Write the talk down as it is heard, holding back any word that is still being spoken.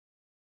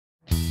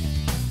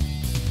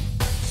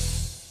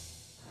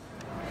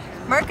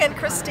Mark and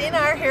Christina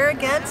are here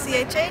again,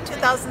 CHA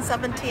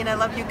 2017. I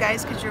love you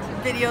guys because your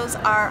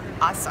videos are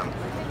awesome.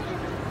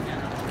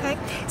 Okay,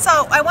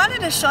 so I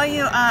wanted to show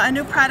you a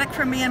new product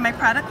for me in my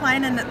product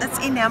line, and it's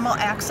Enamel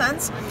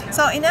Accents.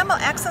 So Enamel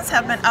Accents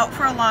have been out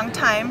for a long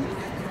time,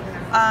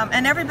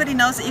 and everybody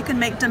knows that you can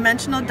make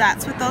dimensional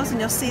dots with those, and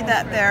you'll see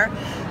that there.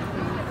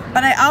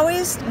 But I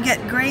always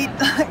get great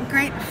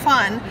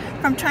fun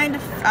from trying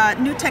to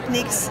new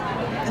techniques.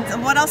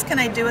 And what else can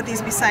I do with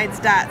these besides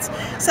dots?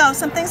 So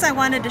some things I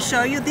wanted to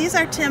show you. These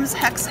are Tim's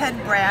hex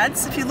head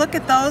brads. If you look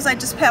at those, I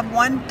just have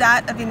one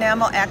dot of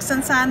Enamel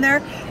Accents on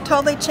there.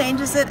 Totally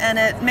changes it, and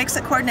it makes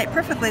it coordinate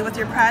perfectly with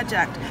your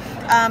project.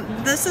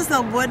 This is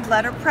the wood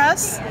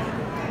letterpress.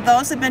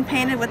 Those have been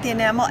painted with the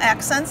Enamel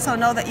Accents, so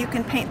know that you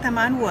can paint them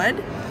on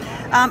wood.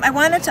 I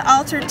wanted to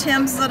alter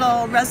Tim's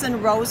little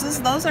resin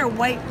roses. Those are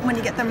white when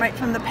you get them right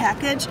from the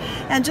package,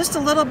 and just a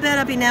little bit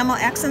of Enamel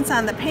Accents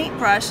on the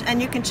paintbrush,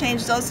 and you can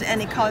change those to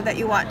any color that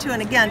you want to,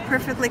 and again,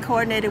 perfectly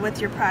coordinated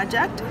with your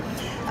project.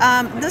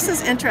 This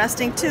is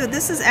interesting too.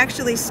 This is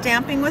actually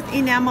stamping with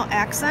Enamel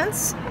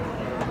Accents,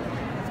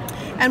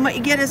 and what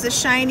you get is a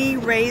shiny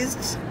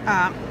raised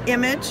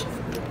image.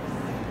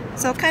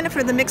 So kind of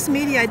for the mixed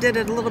media, I did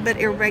it a little bit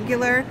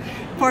irregular.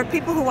 For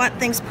people who want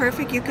things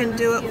perfect, you can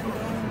do it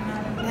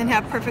and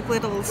have perfect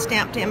little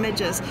stamped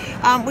images.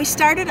 We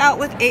started out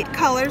with 8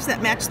 colors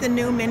that match the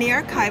new mini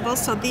archival,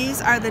 so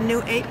these are the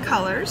new 8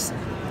 colors.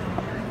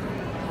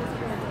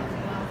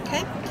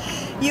 Okay,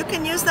 you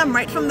can use them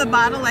right from the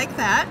bottle like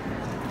that.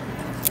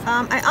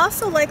 I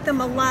also like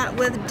them a lot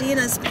with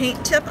Dina's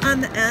paint tip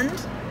on the end.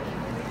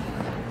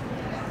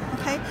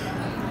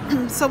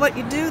 Okay, so what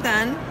you do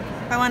then,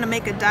 if I want to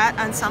make a dot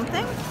on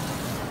something,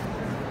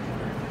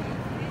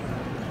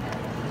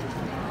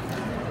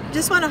 you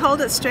just want to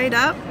hold it straight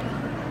up,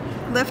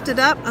 lift it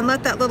up, and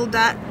let that little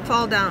dot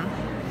fall down.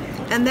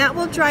 And that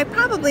will dry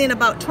probably in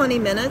about 20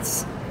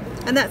 minutes.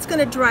 And that's going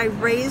to dry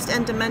raised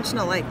and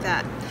dimensional like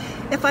that.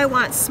 If I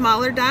want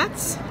smaller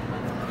dots,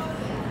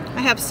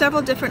 I have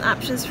several different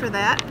options for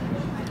that.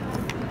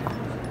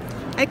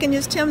 I can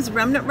use Tim's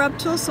remnant rub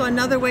tool, so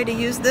another way to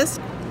use this,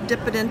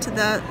 dip it into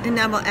the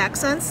Enamel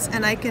Accents,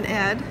 and I can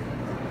add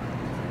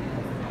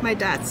my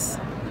dots.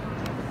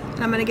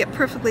 And I'm going to get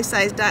perfectly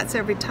sized dots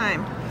every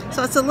time.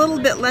 So it's a little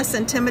bit less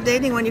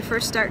intimidating when you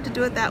first start to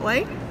do it that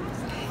way.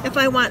 If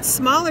I want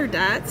smaller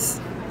dots,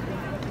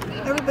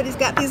 everybody's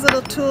got these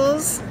little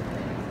tools,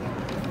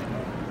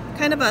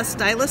 kind of a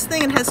stylus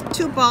thing, and has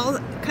 2 balls,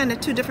 kind of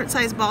 2 different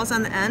size balls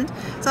on the end.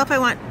 So if I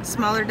want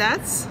smaller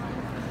dots,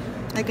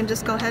 I can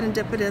just go ahead and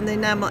dip it in the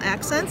Enamel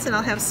Accents, and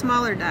I'll have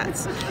smaller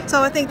dots.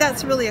 So I think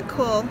that's really a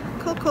cool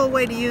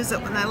way to use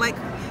it, and I like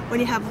when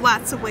you have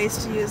lots of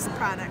ways to use the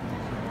product.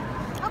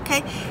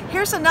 Okay,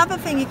 here's another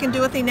thing you can do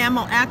with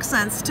Enamel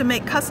Accents to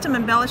make custom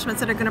embellishments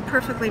that are going to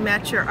perfectly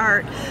match your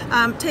art.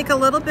 Take a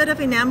little bit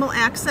of Enamel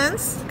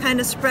Accents, kind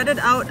of spread it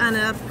out on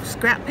a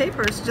scrap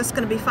paper. It's just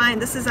going to be fine.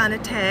 This is on a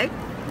tag.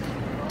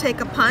 Take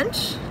a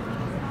punch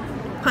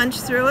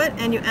through it,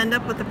 and you end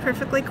up with a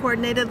perfectly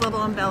coordinated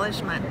little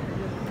embellishment.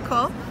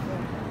 Cool?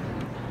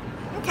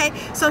 Okay,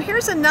 so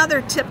here's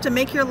another tip to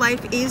make your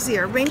life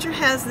easier. Ranger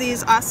has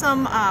these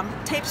awesome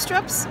tape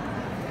strips,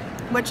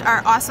 which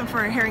are awesome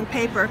for adhering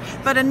paper.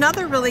 But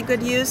another really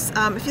good use,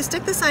 if you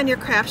stick this on your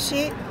craft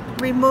sheet,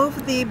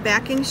 remove the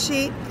backing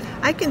sheet,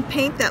 I can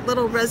paint that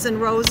little resin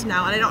rose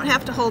now, and I don't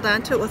have to hold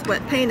on to it with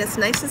wet paint. It's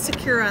nice and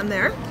secure on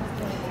there.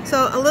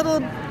 So a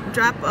little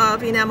drop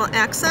of Enamel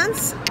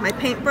Accents, my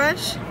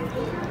paintbrush,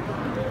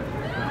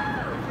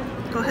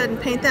 go ahead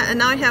and paint that, and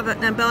now I have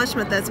an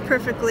embellishment that's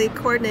perfectly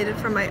coordinated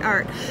for my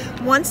art.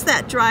 Once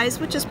that dries,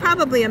 which is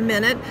probably a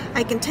minute,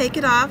 I can take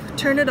it off,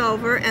 turn it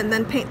over, and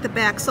then paint the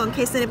back, so in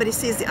case anybody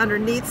sees the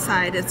underneath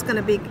side, it's going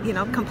to be, you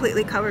know,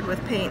 completely covered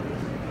with paint.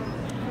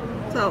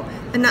 So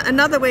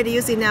another way to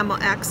use Enamel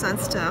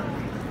Accents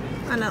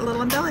on a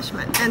little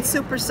embellishment, and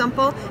super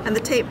simple, and the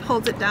tape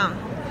holds it down.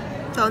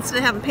 So instead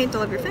of having paint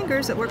all over your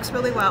fingers, it works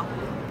really well.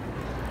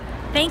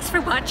 Thanks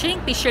for watching.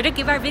 Be sure to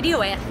give our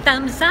video a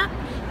thumbs up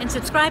and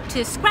subscribe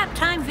to Scrap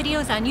Time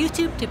videos on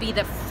YouTube to be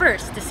the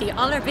first to see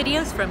all our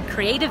videos from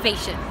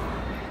Creativation.